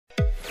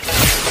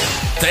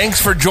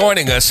Thanks for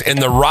joining us in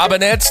the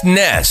Robinette's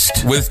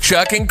Nest with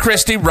Chuck and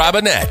Christy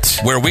Robinette,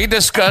 where we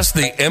discuss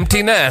the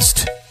empty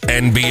nest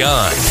and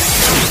beyond.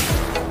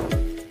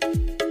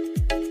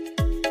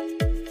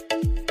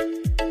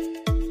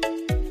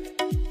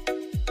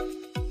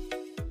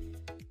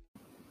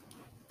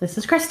 This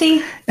is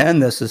Christy.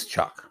 And this is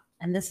Chuck.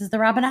 And this is the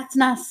Robinette's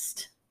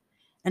Nest.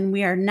 And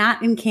we are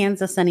not in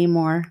Kansas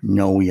anymore.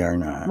 No, we are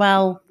not.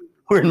 Well,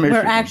 we're in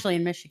Michigan. We're actually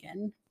in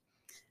Michigan.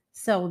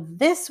 So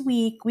this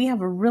week, we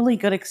have a really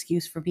good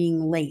excuse for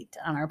being late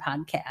on our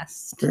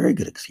podcast. Very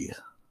good excuse.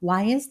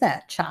 Why is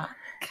that, Chuck?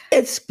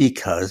 It's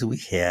because we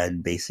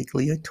had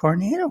basically a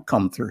tornado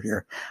come through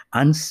here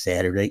on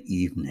Saturday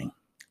evening.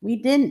 We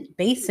didn't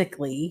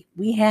basically.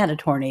 We had a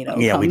tornado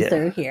come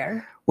through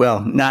here.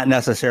 Well, not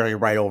necessarily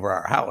right over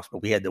our house,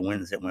 but we had the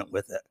winds that went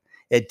with it.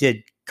 It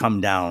did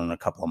come down a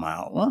couple of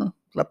miles.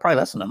 Well, probably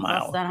less than a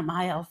mile. Less than a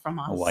mile from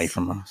us. Away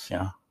from us,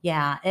 yeah.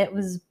 Yeah, it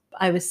was.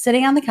 I was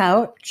sitting on the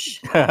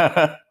couch.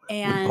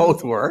 And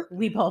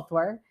We both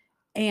were.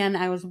 And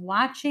I was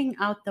watching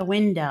out the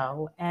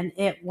window, and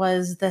it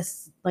was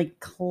this like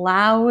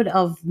cloud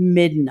of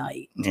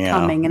midnight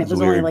coming, and it was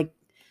weird. only like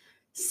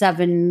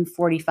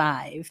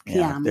 7:45 p.m.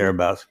 Yeah,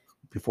 thereabouts,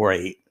 before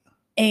 8.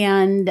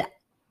 And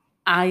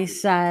I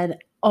said,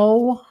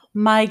 "Oh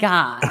my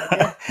God."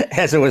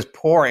 As it was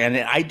pouring, and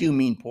I do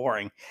mean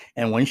pouring.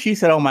 And when she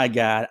said, "Oh my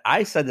God,"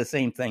 I said the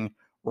same thing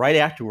right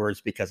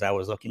afterwards because I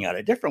was looking out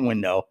a different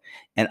window,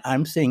 and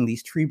I'm seeing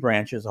these tree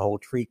branches, a whole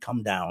tree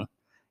come down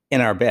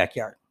in our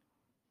backyard.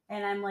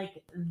 And I'm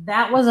like,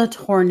 that was a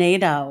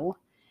tornado.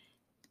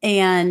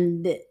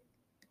 And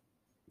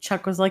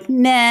Chuck was like,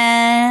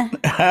 nah,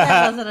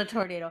 that wasn't a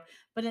tornado.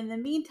 But in the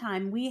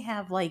meantime, we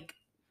have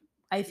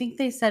I think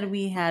they said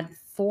we had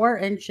 4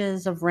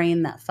 inches of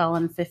rain that fell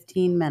in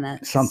 15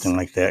 minutes. Something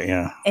like that,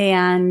 yeah.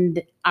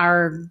 And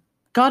our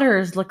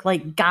gutters look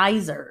like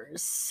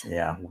geysers.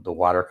 Yeah, the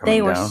water coming down.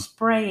 They were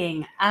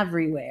spraying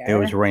everywhere. It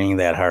was raining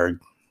that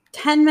hard.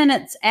 10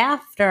 minutes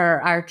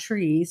after our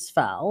trees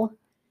fell,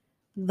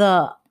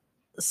 the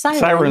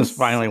sirens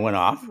finally went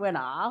off.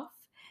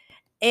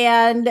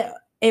 And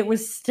it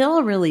was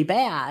still really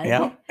bad.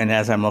 Yeah. And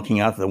as I'm looking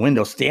out the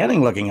window,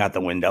 looking out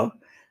the window,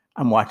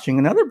 I'm watching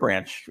another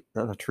branch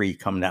of a tree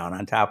come down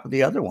on top of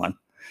the other one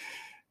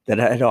that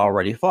had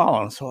already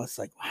fallen. So it's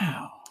like,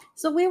 wow.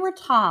 So we were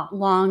taught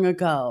long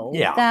ago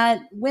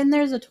that when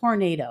there's a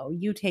tornado,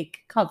 you take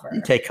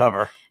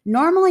cover.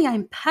 Normally,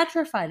 I'm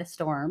petrified of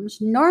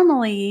storms.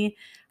 Normally,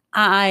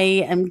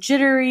 I am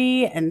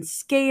jittery and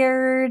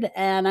scared,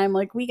 and I'm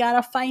like, we got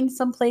to find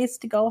some place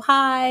to go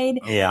hide.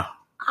 Yeah.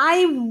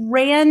 I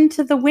ran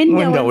to the window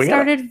and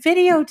started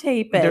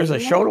videotaping. There's a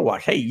show to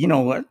watch. Hey, you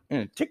know what?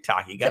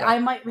 TikTok, I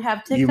might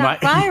have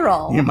TikTok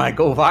viral. You might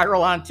go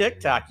viral on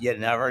TikTok. You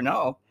never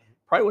know.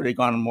 Probably would have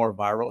gone more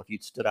viral if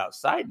you'd stood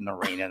outside in the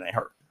rain and they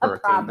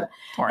hurricane.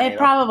 It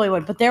probably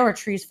would, but there were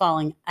trees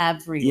falling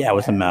everywhere. Yeah, it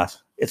was a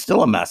mess. It's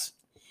still a mess.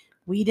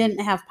 We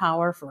didn't have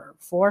power for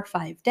 4 or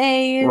 5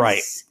 days.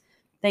 Right.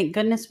 Thank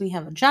goodness we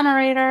have a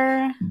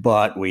generator.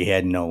 But we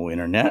had no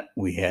internet.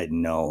 We had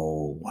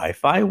no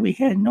Wi-Fi. We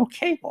had no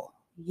cable.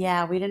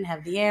 Yeah, we didn't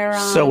have the air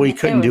on. So we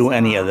couldn't do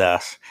any of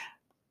this.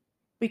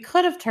 We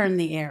could have turned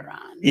the air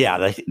on.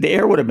 Yeah, the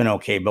air would have been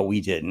okay, but we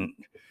didn't.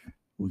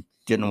 We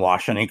didn't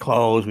wash any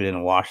clothes. We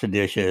didn't wash the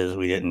dishes.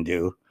 We didn't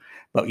do.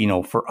 But,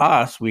 for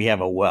us, we have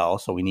a well,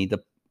 so we need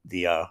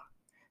the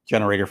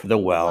generator for the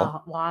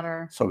well.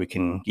 Water. So we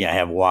can,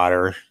 have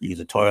water, use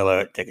a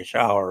toilet, take a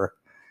shower,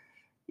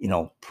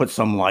 put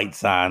some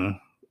lights on,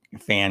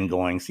 fan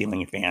going,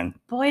 ceiling fan.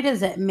 Boy,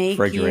 does it make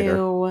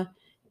you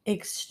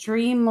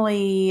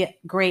extremely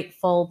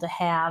grateful to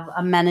have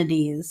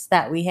amenities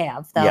that we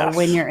have, though,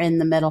 when you're in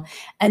the middle.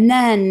 And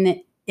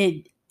then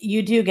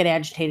you do get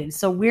agitated.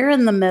 So we're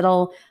in the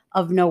middle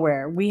of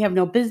nowhere. We have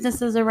no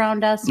businesses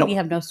around us. Nope. We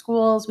have no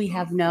schools. We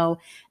have no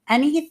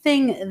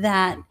anything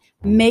that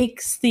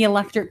makes the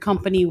electric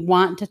company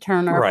want to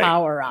turn our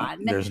power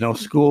on. There's no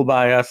school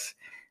by us.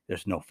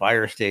 There's no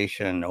fire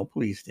station, no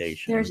police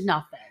station. There's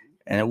nothing.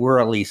 And we're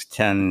at least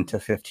 10 to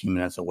 15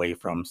 minutes away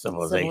from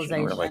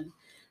civilization. Really.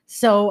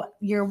 So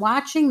you're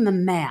watching the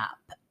map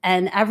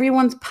and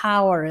everyone's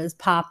power is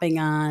popping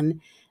on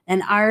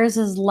and ours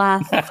is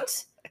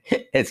left.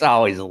 It's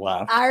always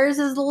left. Ours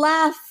is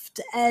left.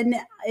 And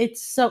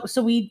it's so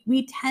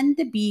we tend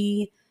to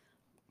be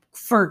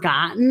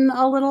forgotten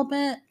a little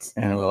bit.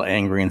 And a little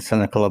angry and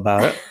cynical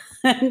about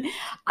it.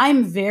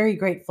 I'm very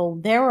grateful.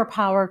 There were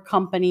power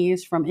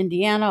companies from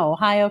Indiana,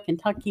 Ohio,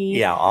 Kentucky.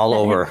 Yeah, all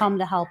over. Come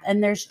to help.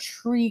 And there's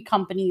tree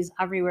companies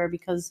everywhere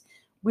because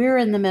we're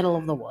in the middle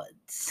of the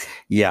woods.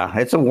 Yeah,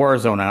 it's a war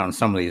zone out on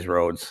some of these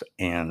roads.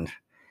 And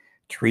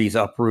trees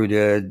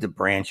uprooted, the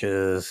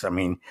branches. I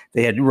mean,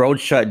 they had roads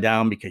shut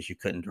down because you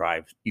couldn't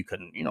drive. You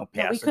couldn't,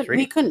 pass the tree.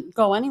 We couldn't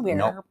go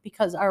anywhere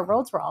because our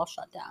roads were all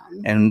shut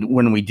down. And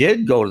when we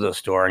did go to the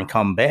store and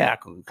come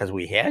back, because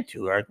we had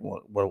to, I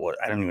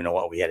don't even know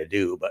what we had to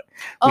do, but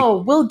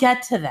we'll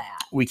get to that.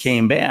 We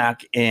came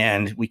back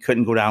and we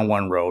couldn't go down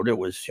one road. It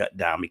was shut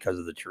down because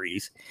of the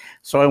trees.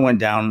 So I went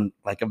down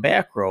like a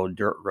back road,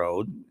 dirt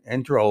road,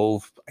 and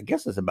drove, I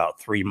guess it's about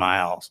 3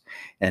 miles.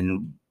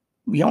 And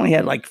we only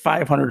had like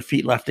 500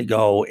 feet left to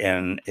go,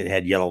 and it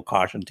had yellow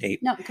caution tape.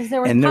 No, because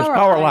there's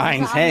power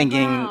lines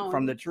hanging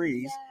from the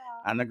trees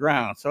on the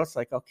ground. So it's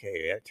like,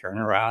 okay, I turn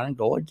around and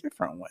go a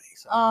different way.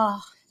 So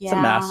it's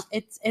a mess.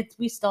 It's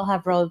we still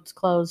have roads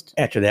closed.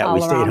 After that,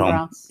 we stayed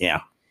home. Yeah,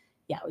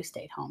 we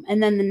stayed home.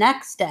 And then the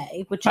next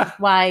day, which is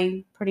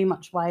pretty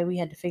much why we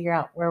had to figure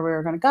out where we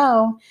were going to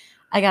go,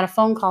 I got a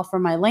phone call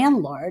from my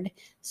landlord.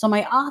 So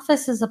my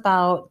office is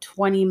about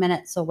 20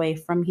 minutes away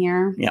from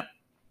here. Yeah.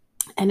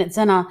 And it's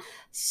in a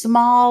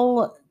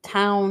small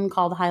town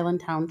called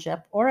Highland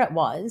Township, or it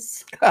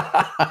was.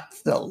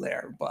 Still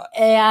there, but.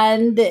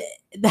 And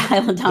the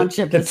Highland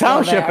Township is there. The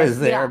township is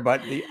there,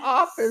 but the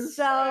office.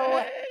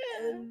 So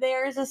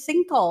there's a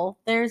sinkhole.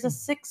 There's a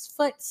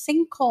 6-foot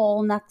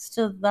sinkhole next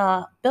to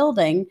the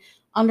building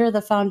under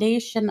the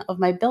foundation of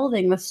my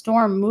building. The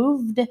storm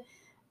moved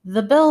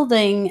the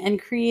building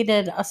and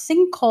created a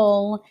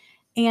sinkhole,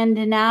 and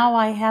now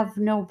I have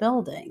no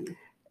building.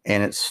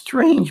 And it's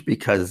strange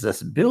because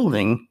this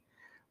building,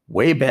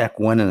 way back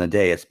when in the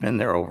day, it's been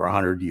there over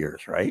 100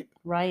 years, right?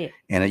 Right.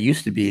 And it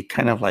used to be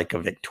kind of like a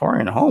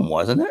Victorian home,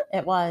 wasn't it?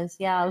 It was.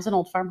 Yeah, it was an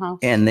old farmhouse.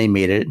 And they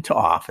made it into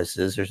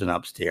offices. There's an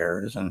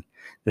upstairs, and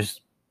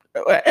there's,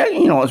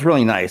 it's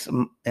really nice.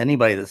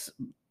 Anybody that's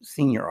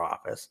seen your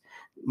office,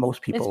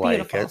 most people like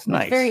it. It's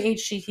nice. It's very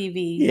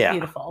HGTV. Yeah,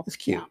 beautiful. It's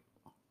cute. Yeah.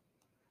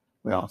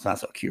 Well, it's not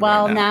so cute.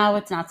 Well, right now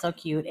it's not so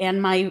cute.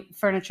 And my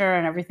furniture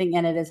and everything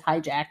in it is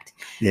hijacked.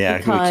 Yeah,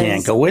 we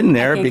can't go in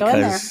there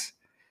because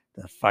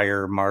the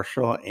fire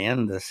marshal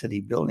and the city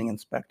building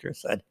inspector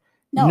said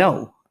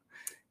no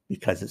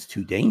because it's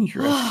too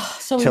dangerous.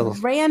 So we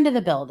ran to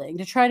the building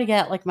to try to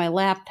get like my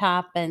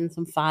laptop and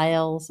some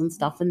files and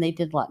stuff. And they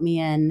did let me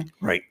in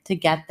to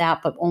get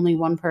that, but only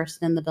one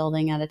person in the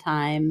building at a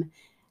time.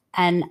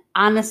 And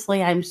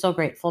honestly, I'm so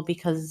grateful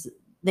because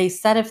they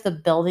said if the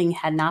building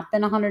had not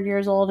been 100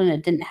 years old and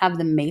it didn't have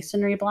the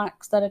masonry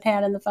blocks that it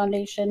had in the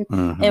foundation,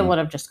 it would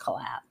have just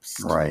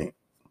collapsed. Right.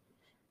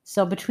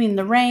 So between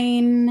the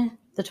rain,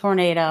 the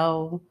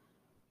tornado,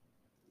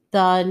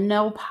 the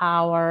no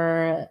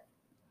power,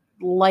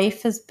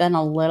 life has been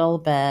a little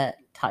bit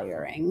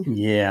tiring.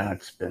 Yeah,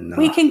 it's been.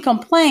 We can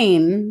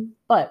complain,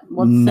 but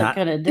what's it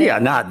going to do? Yeah,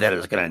 not that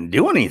it's going to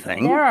do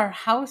anything. There are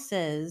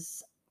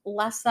houses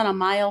less than a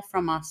mile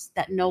from us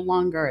that no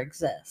longer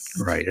exist.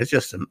 Right. It's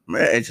just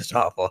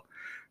awful.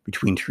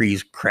 Between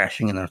trees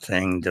crashing in the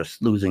thing,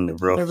 just losing the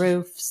roof. The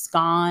roof's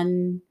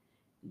gone.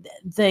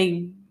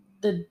 The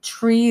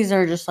trees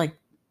are just like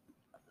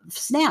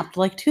snapped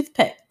like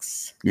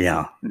toothpicks.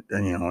 Yeah.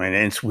 And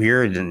it's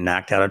weird. It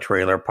knocked out a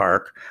trailer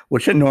park,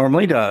 which it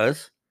normally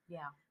does.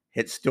 Yeah.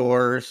 Hit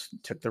stores,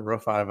 took the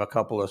roof out of a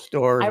couple of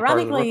stores.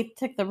 Ironically,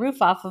 took the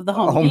roof off of the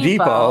Home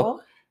Depot.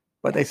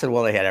 But they said,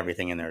 well, they had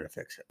everything in there to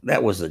fix it.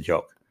 That was the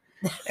joke.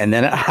 And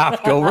then it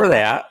hopped over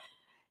that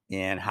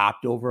and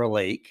hopped over a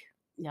lake.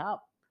 Yep.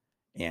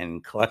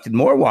 And collected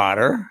more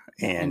water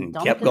and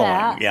kept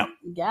going. Yep.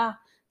 Yeah.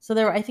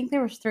 So I think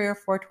there was 3 or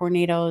 4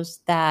 tornadoes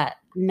that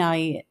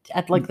night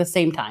at like the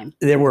same time.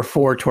 There were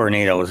 4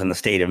 tornadoes in the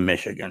state of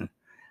Michigan.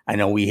 I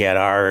know we had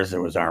ours.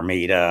 There was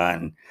Armada,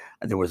 and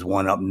there was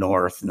one up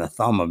north in the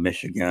thumb of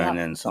Michigan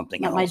and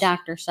something else. My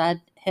doctor said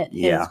hit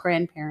his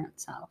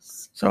grandparents'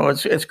 house. So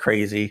it's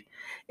crazy.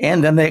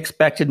 And then they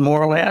expected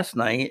more last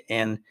night.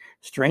 And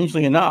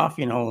strangely enough,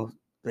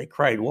 they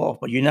cried wolf,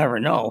 but you never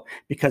know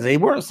because they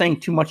weren't saying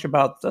too much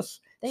about this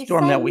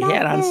storm that we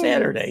had on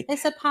Saturday. They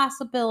said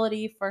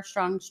possibility for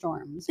strong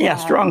storms. Yeah,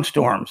 strong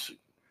storms.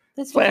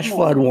 Flash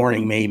flood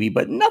warning maybe,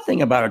 but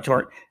nothing about a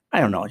tornado. I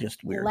don't know,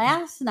 just weird.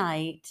 Last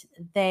night,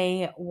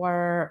 they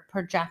were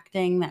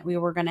projecting that we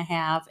were going to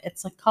have,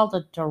 it's called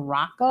a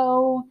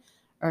Derecho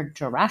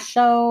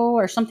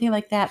or something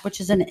like that, which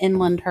is an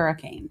inland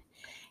hurricane.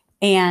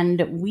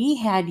 And we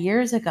had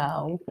years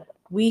ago,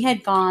 we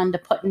had gone to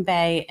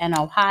Put-in-Bay in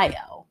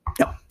Ohio.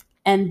 Yep.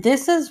 And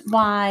this is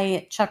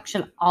why Chuck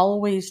should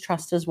always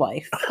trust his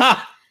wife.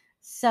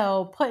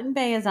 So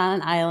Put-in-Bay is on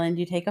an island.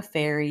 You take a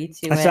ferry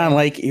to it. It's on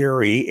Lake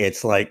Erie.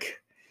 It's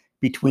like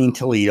between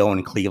Toledo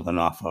and Cleveland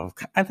off of,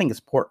 I think it's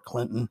Port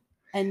Clinton.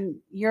 And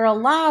you're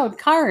allowed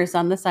cars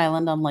on this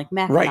island, unlike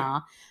Mackinac.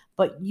 Right.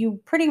 But you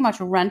pretty much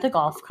rent a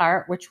golf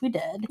cart, which we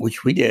did.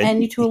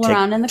 And you tool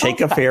around in the golf cart.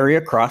 Take a ferry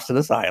across to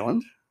this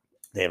island.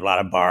 They have a lot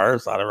of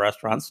bars, a lot of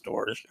restaurants,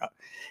 stores.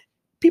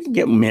 People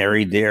get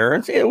married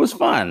there. It was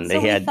fun.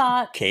 They had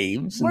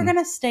caves. We're going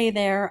to stay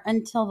there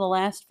until the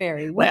last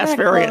ferry. Last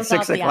ferry at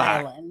 6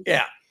 o'clock.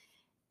 Yeah.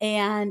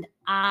 And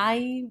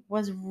I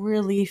was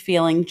really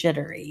feeling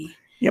jittery.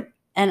 Yep.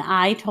 And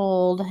I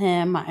told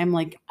him, I'm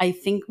like, I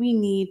think we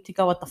need to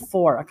go at the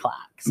 4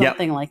 o'clock,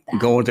 something like that.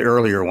 Go with the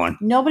earlier one.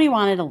 Nobody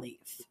wanted to leave.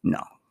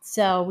 No.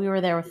 So we were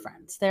there with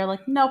friends. They're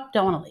like, nope,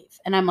 don't want to leave.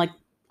 And I'm like,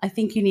 I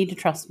think you need to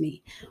trust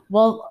me.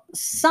 Well,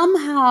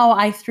 somehow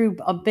I threw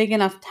a big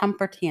enough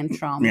temper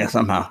tantrum. Yeah,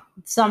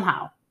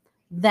 somehow.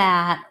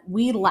 That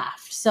we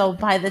left. So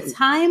by the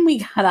time we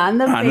got on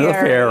the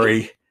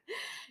ferry.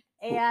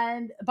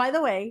 And by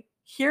the way,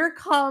 here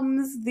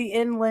comes the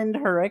inland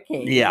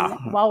hurricane. Yeah.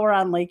 While we're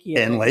on Lake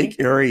Erie. And Lake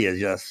Erie is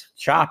just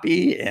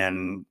choppy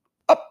and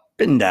up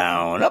and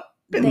down,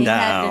 they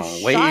had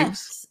to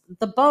waves. Shut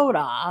the boat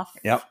off.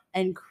 Yep.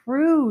 And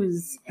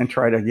cruise. And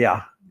try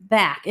to,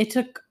 back. It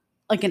took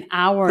like an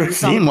hour or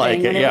something. Seemed like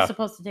it, and it was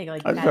supposed to take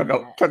like 10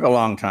 minutes. Took a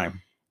long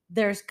time.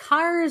 There's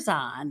cars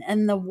on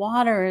and the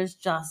water is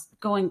just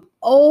going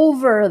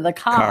over the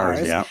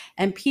cars.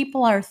 And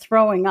people are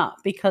throwing up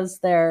because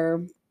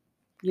they're,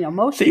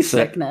 motion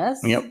sickness.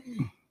 Yep.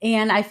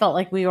 And I felt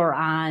like we were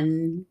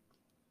on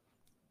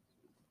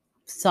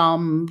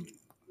some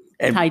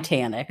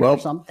Titanic or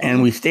something.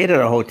 And we stayed at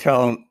a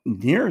hotel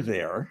near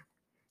there.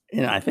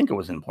 And I think it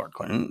was in Port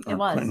Clinton. It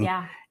was,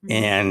 yeah. Mm-hmm.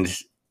 And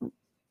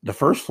the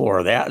first floor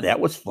of that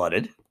was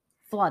flooded.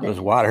 There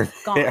was water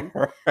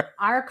there.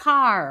 Our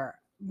car,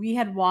 we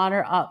had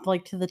water up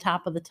like to the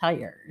top of the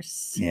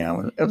tires.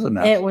 Yeah, it was a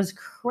mess. It was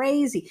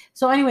crazy.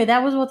 So anyway,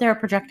 that was what they were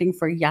projecting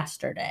for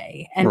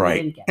yesterday. And we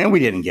didn't get it. And we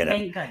didn't get it.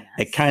 Thank goodness.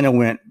 It kind of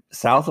went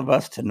south of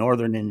us to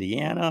northern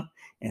Indiana.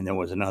 And there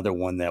was another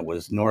one that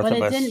was north of us.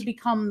 But it didn't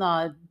become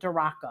the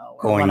Duraco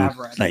or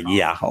whatever.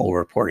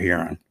 Over Port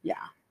Huron. Yeah.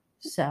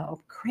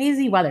 So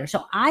crazy weather.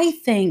 So I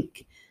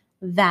think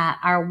that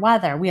our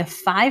weather, we have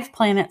 5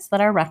 planets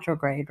that are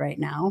retrograde right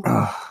now.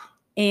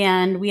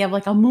 And we have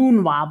like a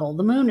moon wobble.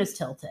 The moon is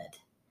tilted.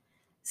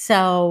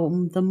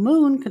 So the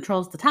moon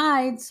controls the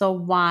tide. So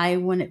why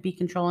wouldn't it be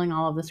controlling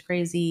all of this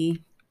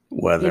crazy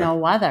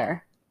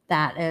weather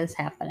that is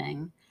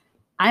happening?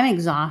 I'm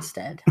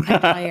exhausted.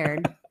 I'm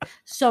tired.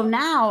 So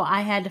now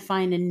I had to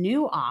find a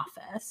new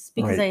office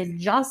because I had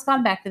just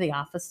gone back to the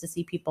office to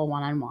see people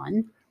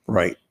one-on-one.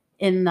 Right.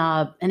 In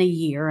a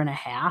year and a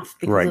half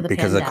because of the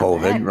because pandemic.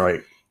 of COVID.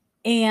 Right.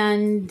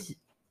 And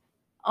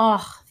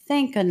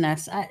thank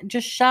goodness.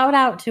 Just shout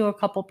out to a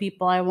couple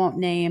people I won't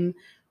name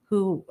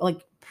who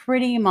like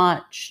pretty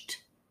much,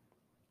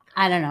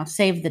 I don't know,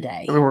 saved the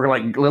day. We were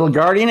like little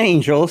guardian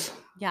angels.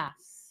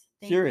 Yes.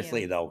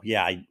 Seriously, though.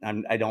 Yeah,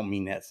 I don't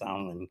mean that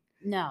sounding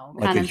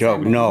like a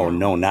joke. No,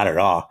 not at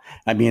all.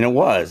 I mean, it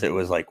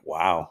was like,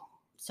 wow.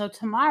 So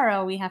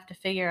tomorrow we have to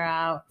figure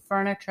out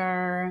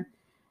furniture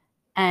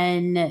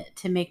and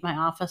to make my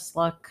office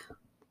look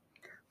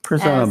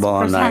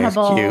presentable and nice,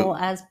 cute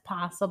as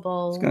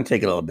possible. It's going to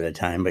take a little bit of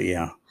time, but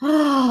yeah.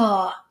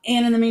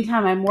 And in the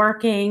meantime, I'm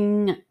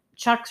working.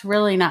 Chuck's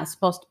really not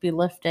supposed to be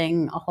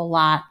lifting a whole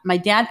lot. My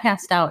dad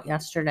passed out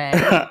yesterday,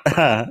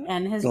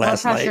 and his blood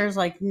pressure is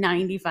like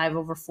 95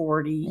 over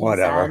 40.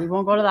 Whatever. He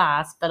won't go to the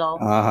hospital.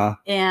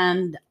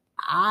 And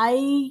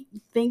I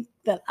think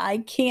that I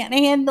can't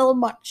handle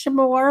much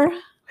more.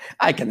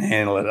 I can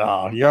handle it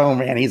all. Your old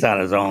man, he's on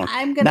his own.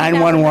 I'm gonna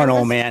 911,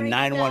 old man,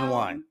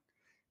 911.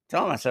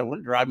 Tell him, I said, we'll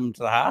drive him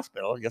to the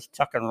hospital. Just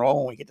tuck and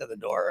roll when we get to the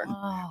door, and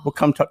we'll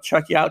come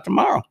check you out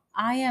tomorrow.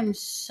 I am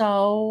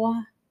so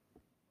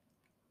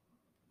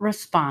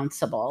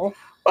responsible.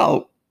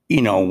 Well,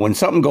 when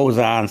something goes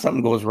on,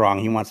 something goes wrong,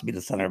 he wants to be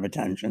the center of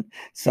attention.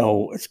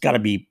 So it's got to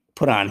be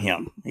put on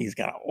him. He's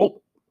got,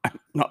 I'm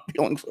not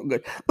feeling so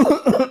good.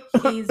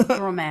 He's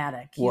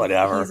dramatic.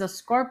 Whatever. He's a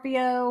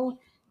Scorpio.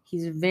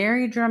 He's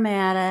very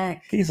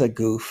dramatic. He's a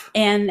goof.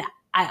 And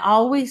I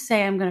always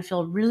say I'm going to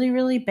feel really,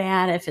 really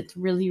bad if it's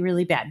really,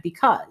 really bad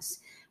because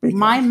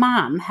my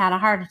mom had a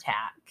heart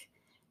attack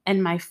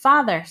and my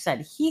father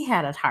said he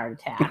had a heart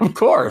attack. Of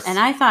course. And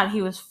I thought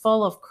he was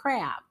full of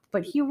crap,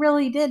 but he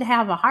really did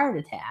have a heart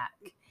attack.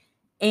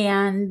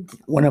 And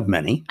one of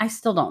many. I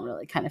still don't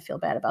really kind of feel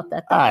bad about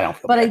that, though. I don't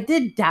feel bad. I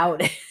did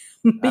doubt it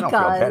I don't feel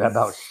bad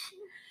about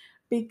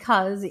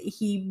because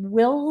he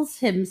wills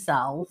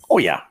himself. Oh,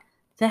 yeah.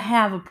 To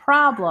have a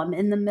problem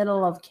in the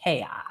middle of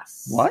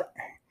chaos. What?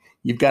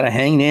 You've got a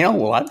hangnail?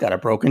 Well, I've got a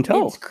broken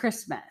toe. It's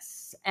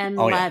Christmas. And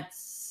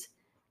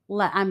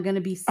I'm going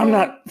to be sick. I'm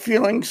not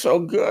feeling so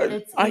good.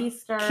 It's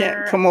Easter. I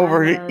can't come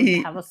over to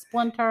eat. Have a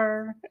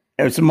splinter.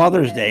 It's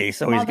Mother's Day,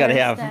 so he's got to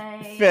have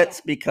fits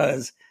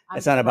because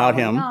it's not about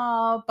him.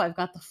 I've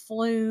got the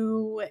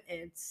flu.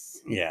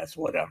 It's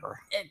whatever.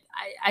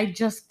 I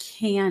just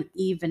can't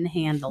even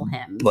handle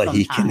him. But sometimes.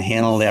 He can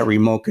handle that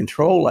remote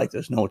control like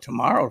there's no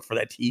tomorrow for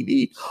that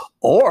TV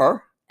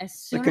or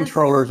the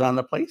controllers on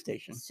the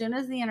PlayStation. As soon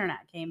as the internet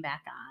came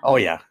back on. Oh,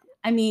 yeah.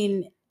 I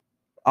mean,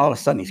 all of a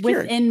sudden he's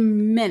cured.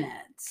 Within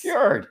minutes.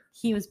 Cured.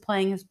 He was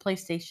playing his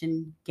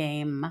PlayStation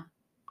game.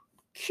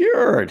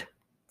 Cured.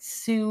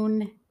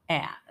 Soon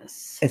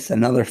as. It's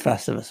another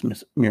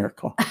Festivus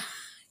miracle.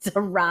 It's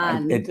a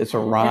Ron. It's a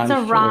Ron. It's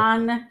a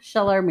Ron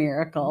Schiller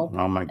miracle.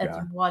 Oh my God.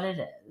 That's what it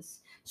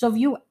is. So have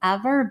you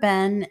ever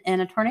been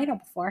in a tornado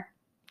before?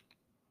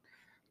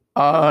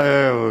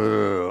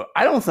 I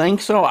I don't think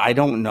so. I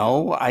don't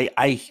know.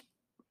 I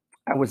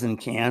was in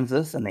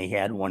Kansas and they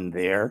had one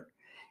there,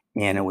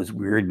 and it was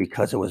weird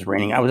because it was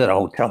raining. I was at a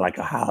hotel, like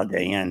a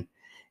Holiday Inn,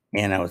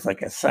 and I was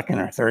like a second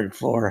or third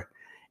floor,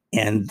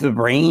 and the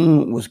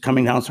rain was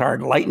coming down so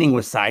hard. Lightning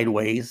was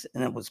sideways,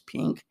 and it was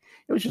pink.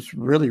 It was just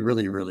really,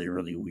 really, really,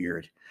 really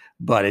weird.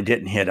 But it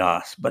didn't hit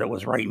us, but it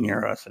was right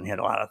near us and hit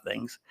a lot of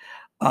things.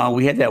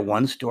 We had that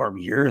one storm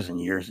years and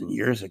years and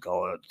years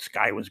ago. The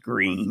sky was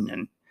green,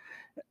 and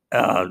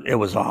it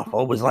was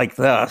awful. It was like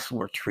this,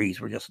 where trees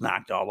were just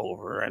knocked all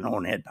over and no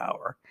one had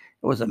power.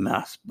 It was a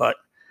mess. But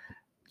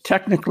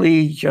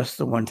technically, just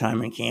the one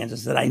time in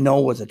Kansas that I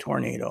know was a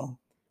tornado.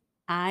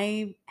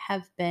 I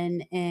have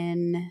been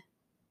in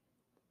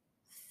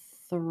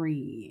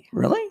 3.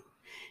 Really?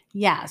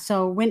 Yeah.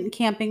 So went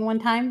camping one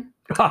time.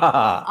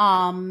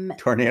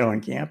 Tornado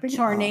and camping?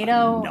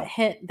 Tornado No.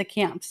 hit the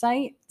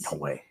campsite. No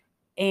way.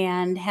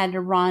 And had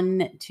to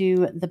run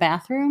to the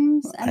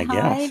bathrooms and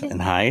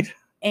hide.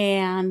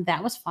 And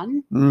that was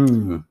fun.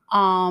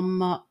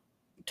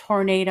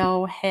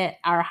 Tornado hit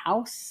our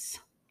house.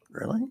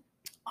 Really?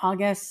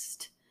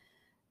 August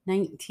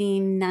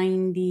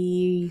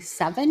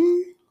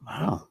 1997.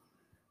 Wow.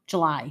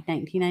 July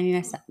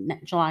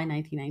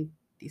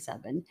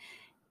 1997.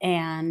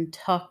 And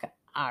took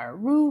our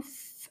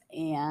roof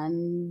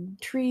and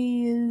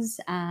trees.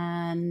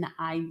 And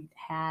I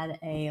had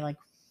a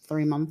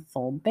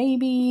 3-month-old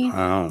baby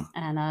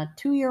and a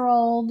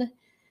 2-year-old.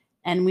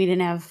 And we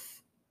didn't have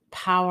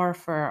power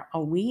for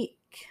a week.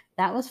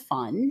 That was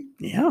fun.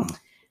 Yeah.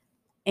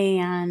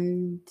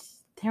 And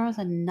there was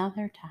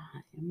another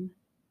time.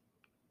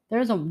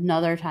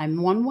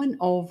 One went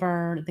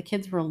over, the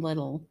kids were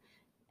little,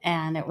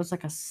 and it was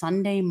like a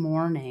Sunday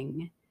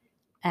morning.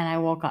 And I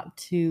woke up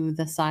to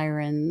the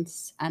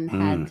sirens and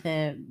had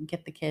to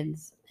get the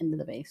kids into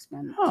the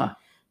basement. Huh.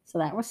 So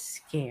that was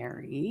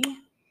scary.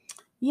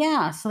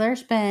 Yeah, so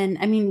there's been,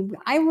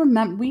 I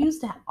remember we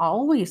used to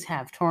always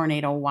have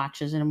tornado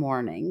watches in the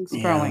mornings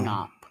growing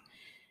up.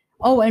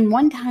 Oh, and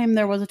one time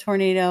there was a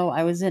tornado.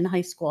 I was in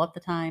high school at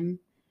the time,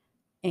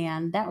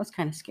 and that was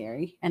kind of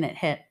scary. And it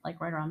hit right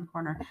around the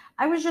corner.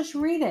 I was just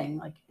reading,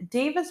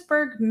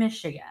 Davisburg,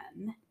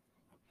 Michigan,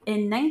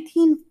 in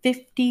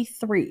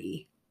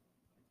 1953,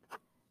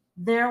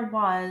 there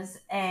was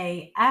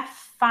a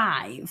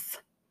F5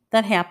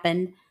 that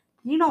happened.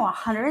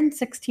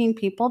 116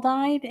 people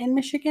died in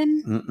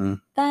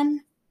Michigan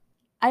then?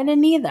 I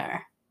didn't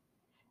either.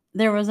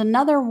 There was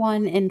another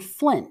one in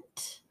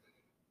Flint.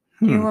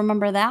 Do you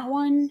remember that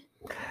one?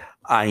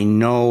 I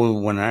know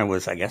when I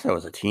guess I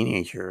was a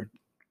teenager,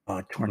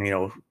 a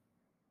tornado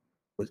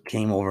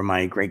came over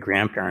my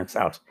great-grandparents'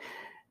 house,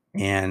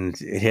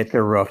 and it hit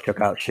their roof, took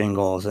out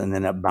shingles, and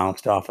then it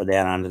bounced off of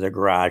that onto the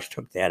garage,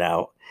 took that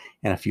out,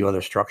 and a few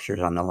other structures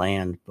on the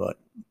land, but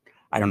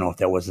I don't know if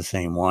that was the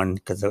same one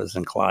because it was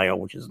in Clio,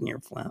 which is near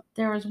Flint.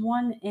 There was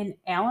one in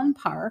Allen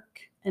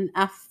Park, an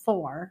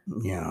F4.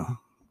 Yeah.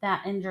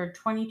 That injured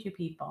 22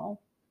 people.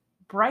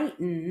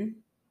 Brighton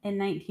in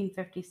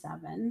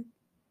 1957.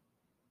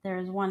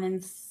 There's one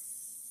in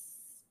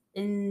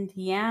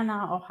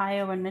Indiana,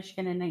 Ohio, and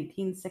Michigan in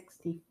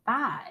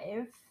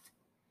 1965.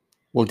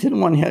 Well,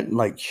 didn't one hit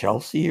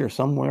Chelsea or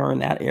somewhere in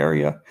that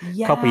area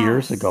a couple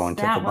years ago and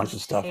took a bunch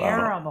of stuff out?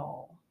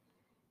 Terrible.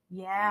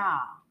 Yeah.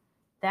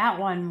 That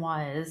one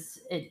was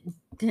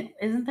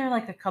isn't there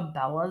a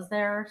Cabela's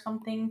there or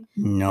something?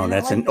 No,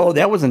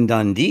 that was in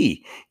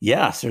Dundee.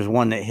 Yes, there's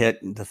one that hit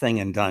the thing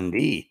in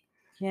Dundee.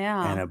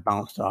 Yeah. And it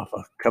bounced off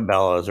of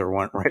Cabela's or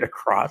went right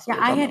across. Yeah,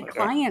 I had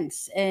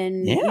clients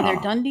in either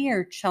Dundee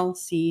or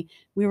Chelsea.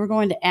 We were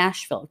going to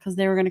Asheville because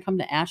they were going to come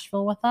to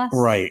Asheville with us.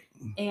 Right.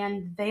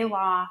 And they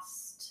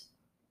lost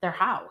their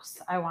house,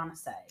 I want to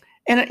say.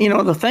 And,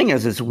 the thing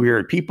is, it's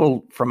weird.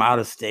 People from out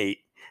of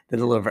state that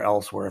live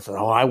elsewhere say,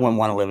 I wouldn't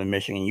want to live in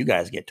Michigan. You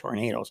guys get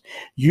tornadoes.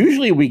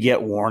 Usually we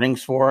get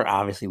warnings for it.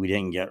 Obviously, we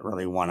didn't get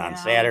really one on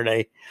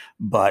Saturday.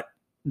 But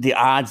the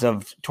odds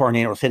of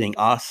tornadoes hitting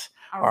us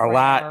are a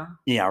lot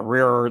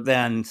rarer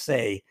than,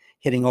 say,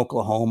 hitting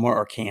Oklahoma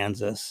or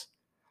Kansas.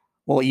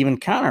 Well, even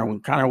Connor, when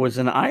Connor was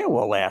in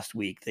Iowa last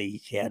week,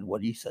 they had,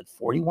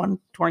 41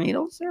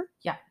 tornadoes there?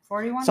 Yeah,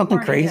 41 Something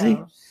tornadoes.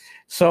 Crazy.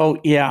 So,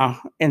 yeah,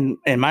 and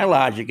my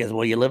logic is,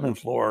 you live in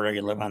Florida,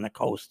 you live on the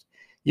coast,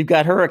 you've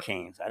got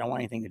hurricanes. I don't want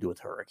anything to do with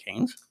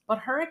hurricanes. But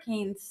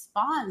hurricanes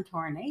spawn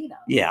tornadoes.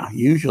 Yeah,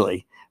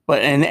 usually.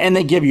 But and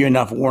they give you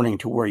enough warning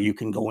to where you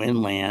can go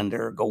inland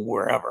or go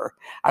wherever.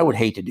 I would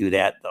hate to do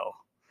that, though.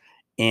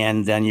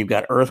 And then you've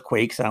got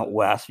earthquakes out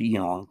west,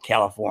 in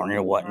California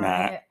or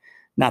whatnot. Right.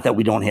 Not that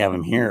we don't have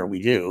them here.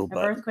 We do.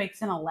 But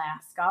earthquakes in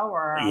Alaska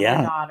where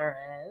our daughter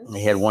is.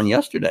 They had one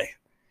yesterday.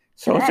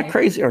 So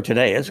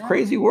today. It's a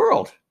crazy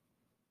world.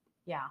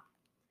 Yeah.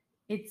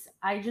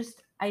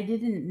 I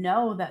didn't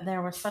know that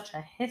there was such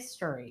a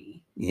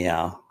history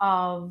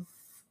of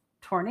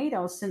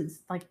tornadoes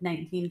since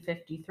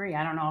 1953.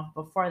 I don't know if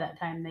before that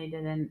time they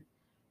didn't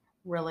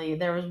really.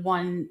 There was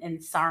one in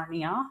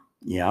Sarnia.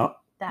 Yeah.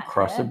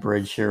 Across the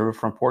bridge here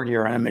from Port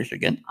Huron,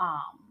 Michigan.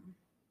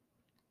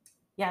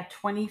 Yeah,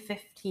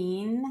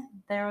 2015,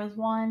 there was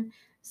one.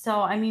 So,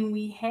 I mean,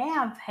 we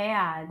have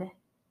had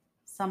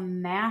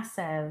some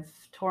massive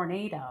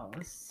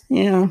tornadoes.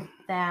 Yeah.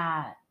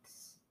 But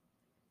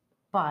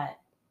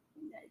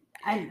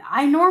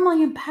I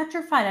normally am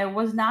petrified. I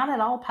was not at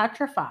all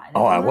petrified.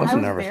 I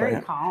wasn't I was nervous.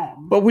 very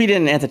calm. But we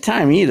didn't at the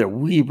time either.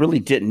 We really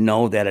didn't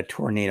know that a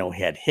tornado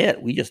had hit.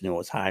 We just knew it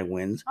was high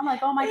winds. I'm like,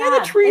 oh my God.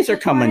 The trees are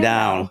coming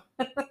down.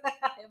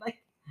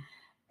 Like,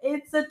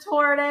 it's a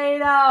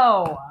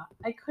tornado.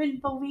 I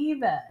couldn't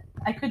believe it.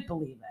 I could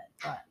believe it,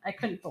 but I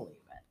couldn't believe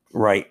it.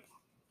 Right.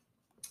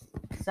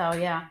 So,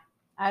 yeah,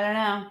 I don't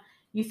know.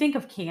 You think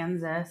of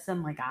Kansas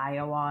and like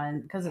Iowa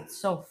because it's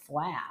so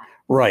flat.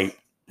 Right.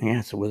 Yeah,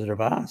 it's a Wizard of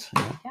Oz.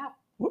 Yeah.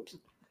 Whoops.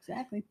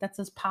 Exactly. That's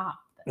his pop.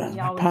 That's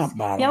my pop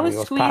bottle. He always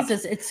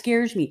squeezes. It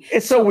scares me.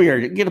 It's so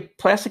weird. You get a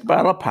plastic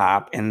bottle of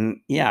pop,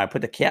 and I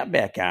put the cap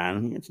back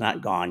on. It's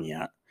not gone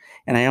yet.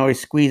 And I always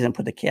squeeze and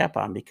put the cap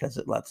on because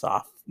it lets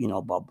off,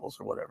 bubbles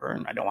or whatever,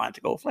 and I don't want it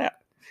to go flat.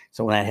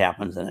 So when that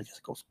happens, then it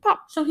just goes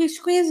pop. So he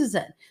squeezes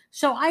it.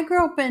 So I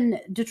grew up in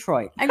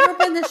Detroit. I grew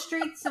up in the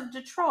streets of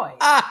Detroit.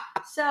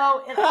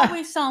 So it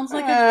always sounds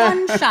like a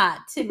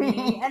gunshot to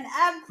me. And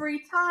every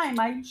time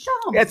I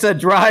jump. It's a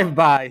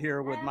drive-by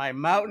here with my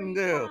Mountain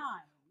Dew.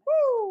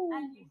 Woo.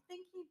 And you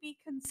think he'd be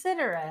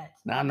considerate.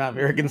 No, I'm not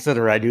very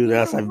considerate. I do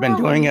this. I've been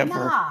doing it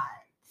for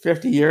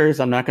 50 years.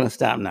 I'm not going to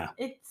stop now.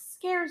 It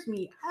scares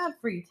me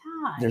every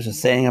time. There's a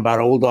saying about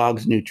old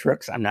dogs, new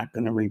tricks. I'm not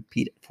going to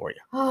repeat it for you.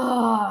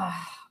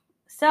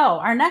 So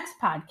our next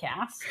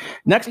podcast.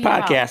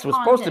 Was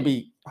supposed to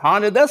be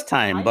haunted this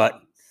time,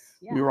 but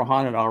we were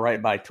haunted all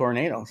right by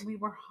tornadoes. We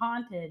were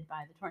haunted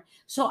by the tornado.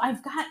 So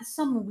I've got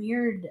some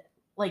weird,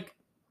 I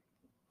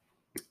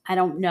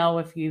don't know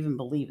if you even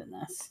believe in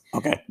this.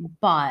 Okay.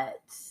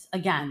 But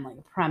again,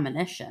 like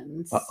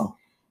premonitions. Uh-oh.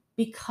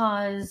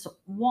 Because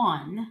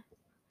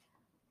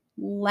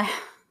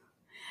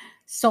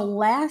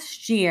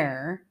last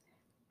year,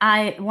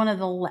 a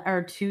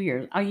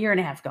year and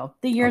a half ago,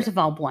 the years have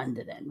all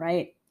blended in,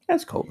 right?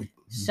 That's COVID.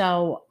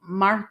 So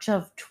March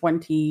of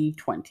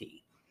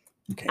 2020,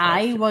 okay,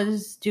 I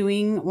was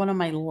doing one of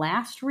my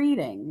last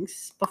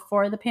readings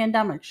before the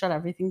pandemic shut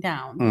everything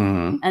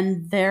down.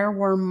 And there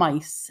were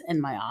mice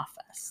in my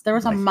office. There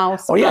was a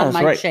mouse on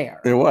my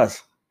chair. There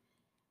was.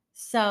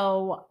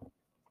 So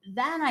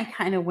then I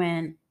kind of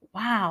went,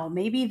 wow,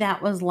 maybe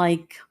that was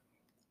like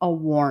a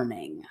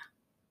warning.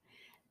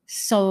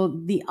 So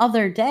the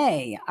other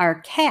day, our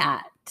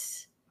cat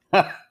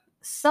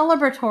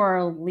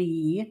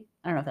celebratorily,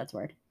 I don't know if that's a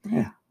word,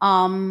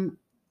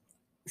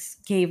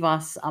 gave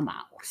us a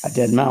mouse. A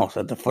dead mouse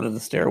at the foot of the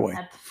stairway.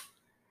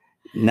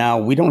 Now,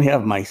 we don't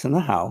have mice in the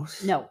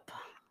house. Nope.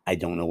 I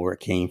don't know where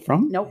it came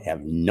from. Nope. I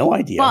have no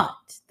idea.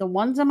 But the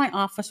ones in my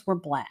office were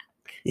black.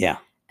 Yeah.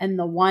 And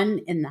the one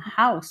in the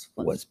house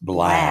was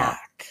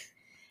black.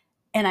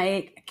 And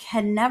I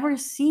can never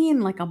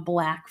seen like a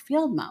black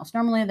field mouse.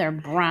 Normally they're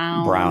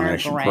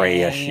brownish,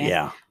 grayish,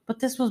 yeah. But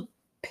this was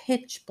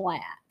pitch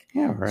black.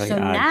 Yeah, really. So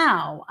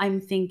now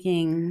I'm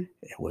thinking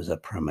it was a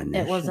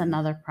premonition. It was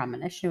another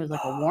premonition. It was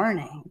like a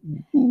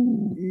warning.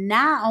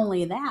 Not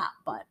only that,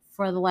 but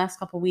for the last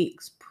couple of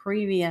weeks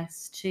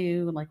previous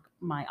to like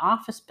my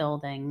office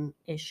building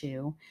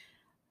issue,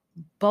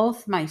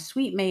 both my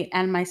suite mate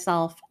and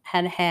myself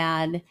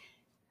had,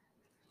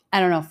 I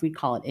don't know if we'd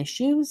call it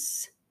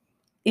issues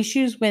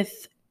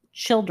with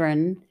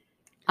children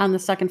on the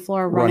second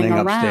floor running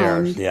around.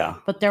 Upstairs, yeah.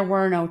 But there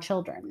were no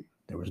children.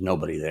 There was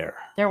nobody there.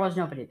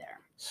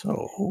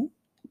 So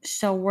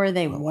were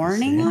they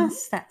warning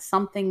us that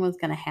something was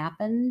going to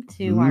happen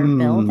to our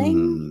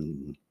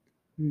building?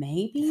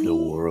 Maybe. The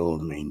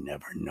world may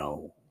never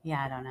know.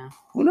 Yeah, I don't know.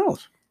 Who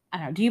knows? I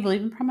don't know. Do you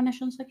believe in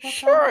premonitions like that?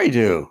 Sure, I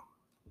do.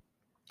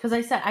 Because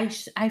I said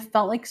I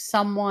felt like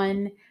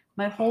someone,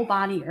 my whole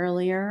body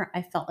earlier,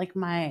 I felt like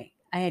I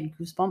had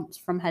goosebumps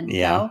from head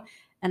to toe.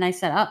 And I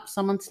said,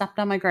 someone stepped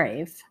on my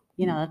grave.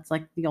 That's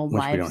like the old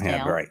wives' tale. We don't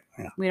have, right?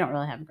 Yeah. We don't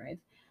really have a grave.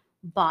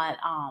 But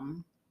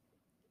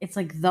it's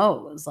like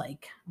those.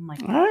 Like I'm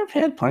like, I've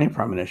had plenty of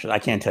premonitions. I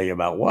can't tell you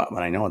about what,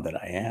 but I know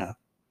that I have.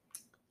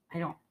 I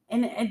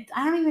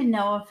don't even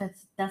know if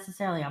it's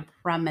necessarily a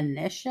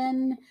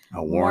premonition.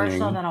 A warning.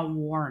 More so than a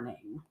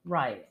warning.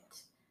 Right.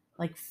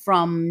 Like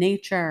from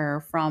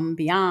nature, from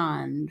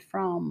beyond,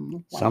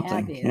 from what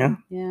something. Have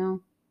you. Yeah.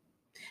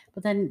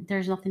 But then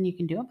there's nothing you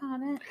can do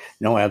about it.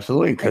 No,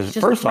 absolutely. Because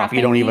first off,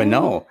 you don't even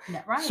know.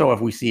 Right. So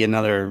if we see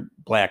another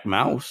black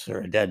mouse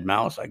or a dead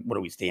mouse, like what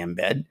do we stay in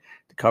bed?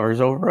 The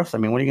covers over us? I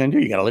mean, what are you going to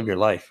do? You got to live your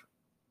life.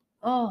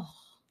 Oh.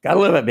 Got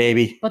to live it,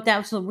 baby. But that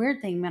was the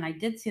weird thing. When I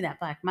did see that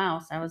black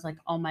mouse, I was like,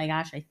 oh my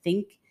gosh, I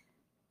think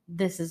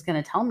this is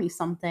going to tell me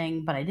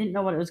something. But I didn't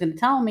know what it was going to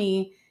tell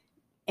me.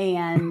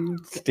 And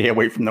stay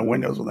away from the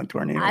windows when the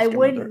tornadoes I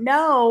wouldn't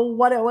know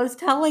what it was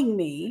telling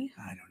me.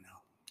 I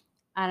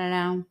don't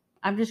know.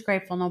 I'm just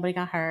grateful nobody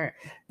got hurt.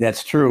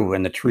 That's true.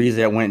 And the trees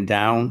that went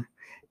down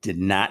did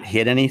not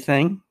hit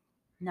anything.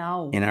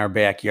 No. In our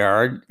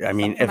backyard. I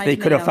mean, if they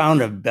could have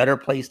found a better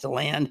place to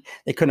land,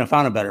 they couldn't have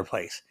found a better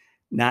place.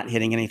 not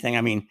hitting anything.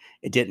 I mean,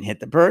 it didn't hit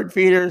the bird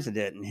feeders. It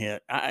didn't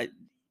hit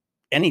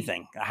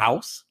anything. A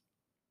house.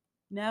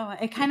 No,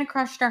 it kind of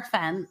crushed our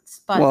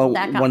fence, but Well,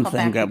 that got one put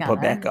thing back got put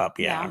together. back up.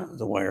 Yeah,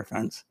 the wire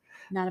fence.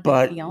 Not a big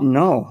But deal.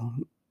 no,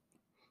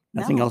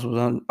 nothing else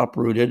was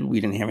uprooted. We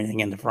didn't have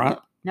anything in the front.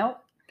 Nope.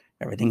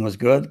 Everything was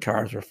good.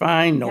 Cars were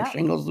fine. No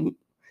shingles.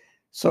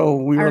 So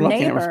we were lucky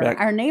in that respect.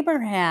 Our neighbor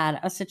had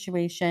a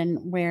situation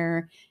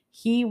where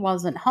he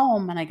wasn't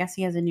home, and I guess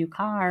he has a new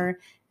car.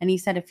 And he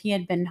said if he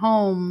had been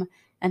home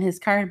and his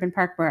car had been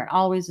parked where it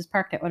always is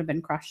parked, it would have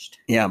been crushed.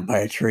 Yeah, by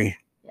a tree.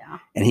 Yeah.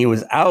 And he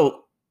was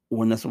out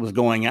when this was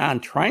going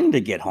on, trying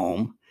to get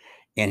home.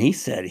 And he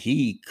said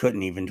he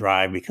couldn't even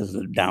drive because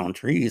of the downed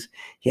trees.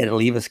 He had to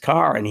leave his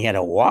car and he had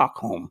to walk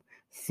home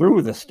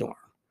through the storm.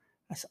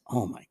 I said,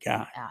 oh my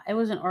God. Yeah, it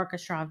was an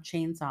orchestra of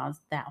chainsaws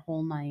that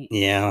whole night.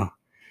 Yeah.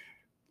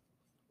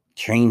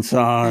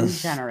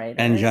 Chainsaws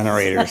and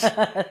generators.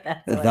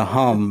 The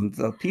hum,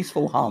 the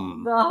peaceful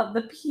hum.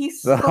 The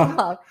peaceful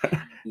hum.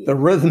 The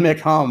rhythmic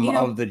hum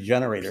of the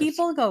generators.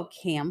 People go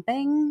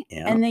camping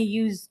and they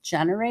use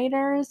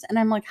generators. And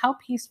I'm like, how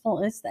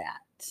peaceful is that?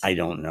 I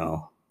don't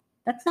know.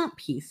 That's not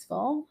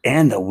peaceful.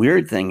 And the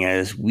weird thing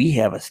is we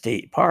have a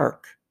state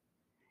park.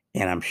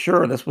 And I'm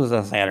sure this was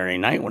a Saturday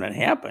night when it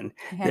happened.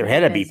 There had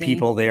to be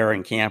people there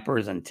and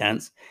campers and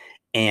tents.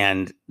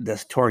 And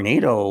this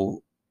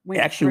tornado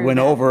actually went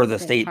over the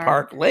state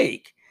park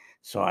lake.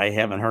 So I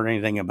haven't heard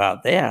anything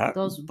about that.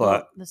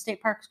 But the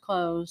state park's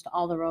closed.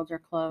 All the roads are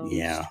closed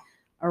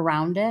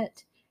around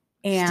it.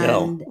 And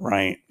still,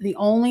 right. The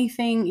only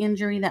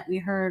injury that we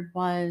heard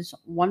was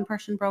one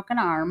person broke an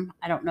arm.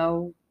 I don't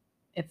know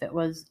if it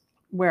was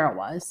where it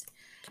was.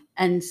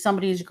 And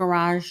somebody's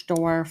garage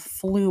door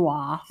flew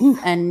off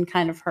and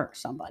kind of hurt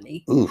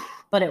somebody. Oof.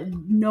 But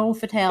no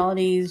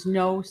fatalities,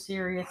 no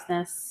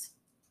seriousness.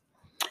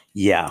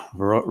 Yeah,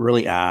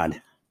 really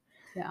odd.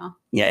 Yeah.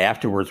 Yeah,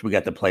 afterwards we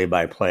got the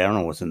play-by-play. I don't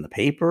know what's in the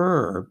paper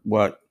or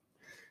what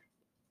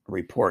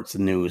reports the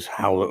news,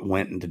 how it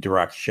went into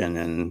direction.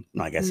 And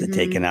like I said,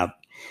 taking out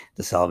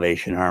the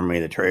Salvation Army,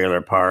 the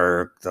trailer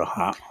park, the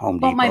Home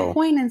Depot. But my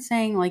point in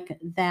saying like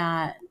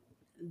that,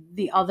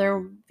 the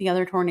other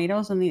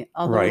tornadoes and the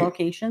other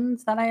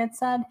locations that I had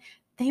said,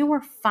 they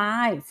were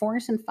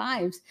 4s and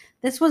 5s.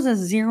 This was a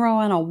 0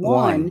 and a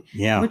 1,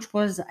 which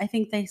was, I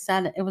think they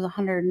said it was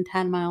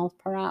 110 miles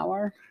per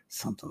hour.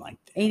 Something like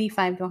that.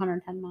 85 to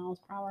 110 miles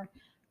per hour.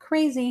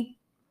 Crazy.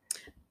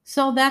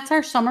 So that's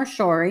our summer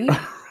story.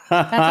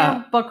 That's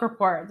our book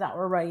report that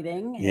we're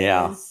writing.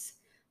 Yeah. Is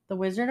The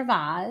Wizard of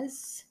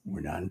Oz.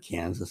 We're not in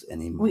Kansas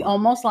anymore. We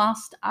almost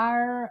lost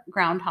our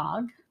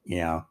groundhog.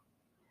 Yeah.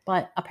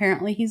 But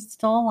apparently he's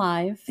still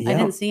alive. I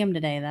didn't see him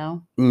today,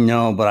 though.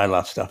 No, but I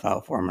left stuff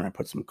out for him, and I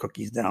put some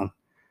cookies down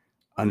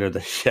under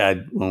the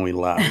shed when we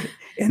left.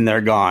 And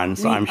they're gone,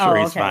 so I'm sure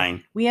he's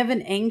fine. We have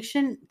an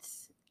ancient...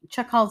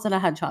 Chuck calls it a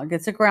hedgehog.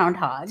 It's a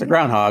groundhog. It's a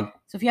groundhog.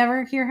 So if you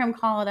ever hear him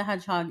call it a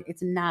hedgehog,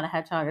 it's not a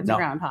hedgehog. It's a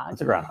groundhog.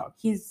 It's a groundhog.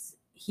 He's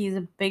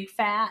a big,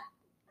 fat...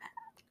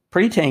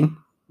 Pretty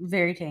tame.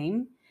 Very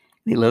tame.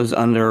 He lives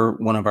under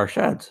one of our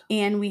sheds.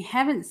 And we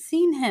haven't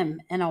seen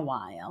him in a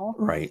while.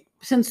 Right.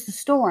 Since the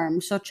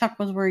storm. So Chuck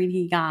was worried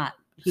he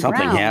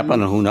something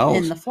happened, who knows?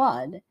 In the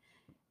flood.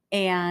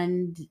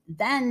 And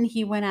then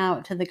he went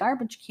out to the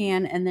garbage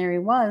can, and there he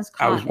was.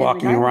 I was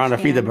walking around to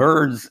feed the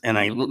birds, and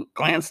I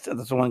glanced at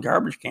this one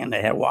garbage can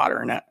that had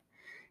water in it.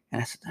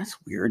 And I said, that's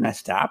weird. And I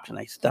stopped, and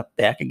I stepped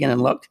back again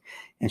and looked.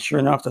 And sure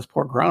enough, this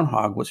poor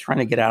groundhog was trying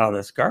to get out of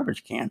this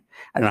garbage can.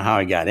 I don't know how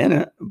he got in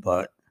it,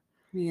 but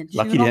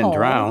lucky he didn't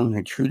drown.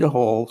 He chewed a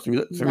hole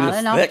through the Not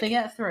enough thick. to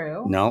get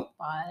through. No.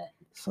 But...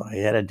 So I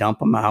had to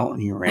dump him out,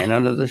 and he ran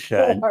under the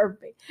shed.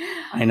 Harvey.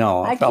 I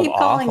know. I keep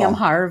calling him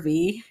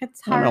Harvey.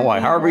 It's Harvey. I don't know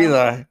why. Harvey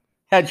the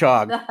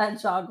hedgehog. The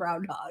hedgehog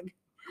groundhog.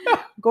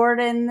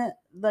 Gordon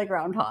the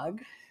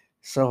groundhog.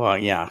 So, I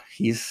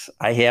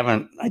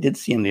did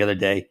see him the other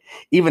day.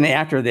 Even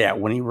after that,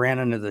 when he ran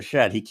into the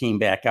shed, he came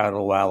back out a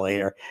little while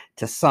later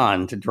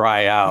to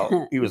dry out.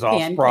 He was all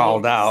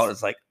sprawled out.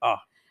 It's like, oh.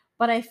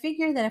 But I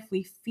figure that if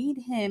we feed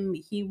him,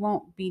 he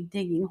won't be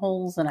digging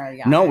holes in our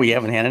yard. No, we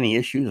haven't had any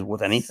issues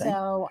with anything.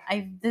 So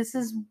this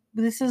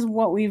is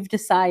what we've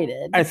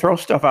decided. I throw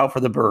stuff out for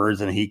the birds,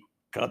 and he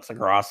cuts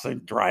across the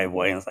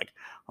driveway, and it's like,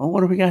 oh,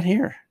 what do we got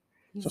here?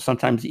 So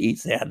sometimes he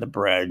eats that, the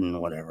bread and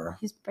whatever.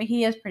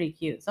 He is pretty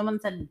cute. Someone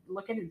said,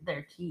 look at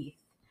their teeth.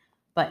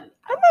 But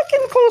I'm not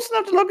getting close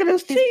enough to look at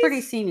his teeth. He's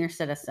pretty senior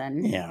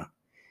citizen. Yeah.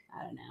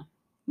 I don't know.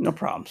 No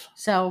problems.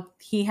 So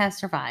he has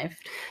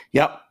survived.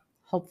 Yep.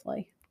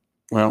 Hopefully.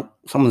 Well,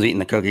 someone's eating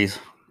the cookies.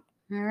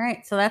 All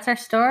right. So that's our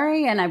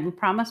story. And I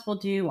promise we'll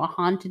do a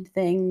haunted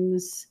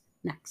things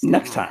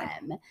next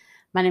time.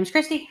 My name's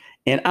Christy.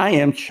 And I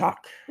am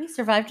Chuck. We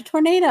survived a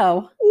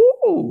tornado.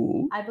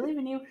 Ooh. I believe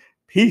in you.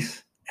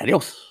 Peace.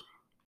 Adios.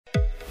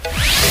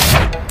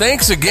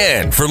 Thanks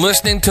again for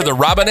listening to the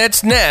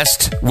Robinette's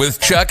Nest with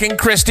Chuck and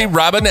Christy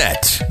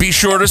Robinette. Be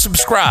sure to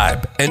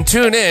subscribe and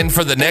tune in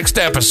for the next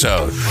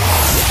episode.